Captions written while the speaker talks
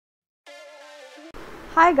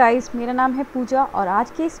Hi guys, मेरा नाम है पूजा और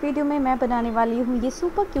आज के इस वीडियो में मैं बनाने वाली हूँ ये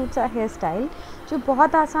सुपर क्यूट सा हेयर स्टाइल जो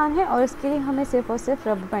बहुत आसान है और इसके लिए हमें सिर्फ और सिर्फ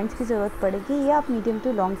रबर बैंड्स की ज़रूरत पड़ेगी। ये आप मीडियम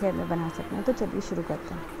टू लॉन्ग हेयर में बना सकते हैं। तो चलिए शुरू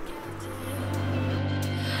करते हैं।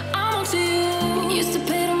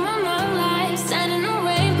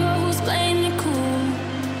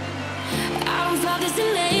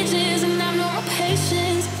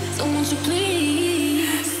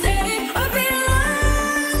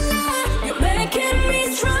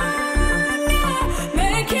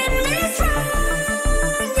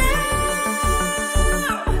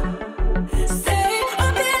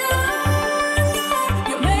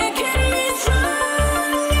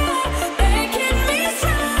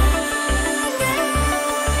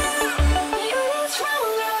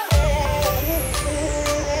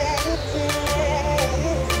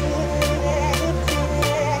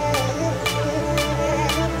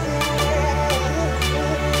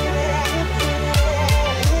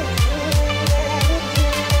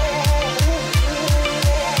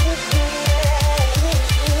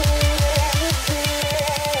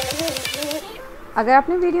 अगर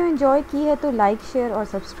आपने वीडियो एंजॉय की है तो लाइक, शेयर और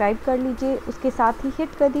सब्सक्राइब कर लीजिए। उसके साथ ही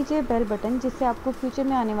हिट कर दीजिए बेल बटन, जिससे आपको फ्यूचर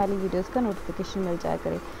में आने वाली वीडियोस का नोटिफिकेशन मिल जाया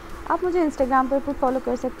करे। आप मुझे इंस्टाग्राम पर भी फॉलो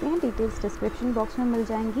कर सकते हैं, डिटेल्स डिस्क्रिप्शन बॉक्स में मिल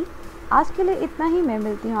जाएंगी। आज के लिए इतना ही। मैं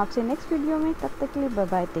मिलती हूँ आपसे नेक्स्ट वीडियो में। तब तक के लिए bye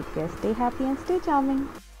bye, take care, stay happy and stay charming.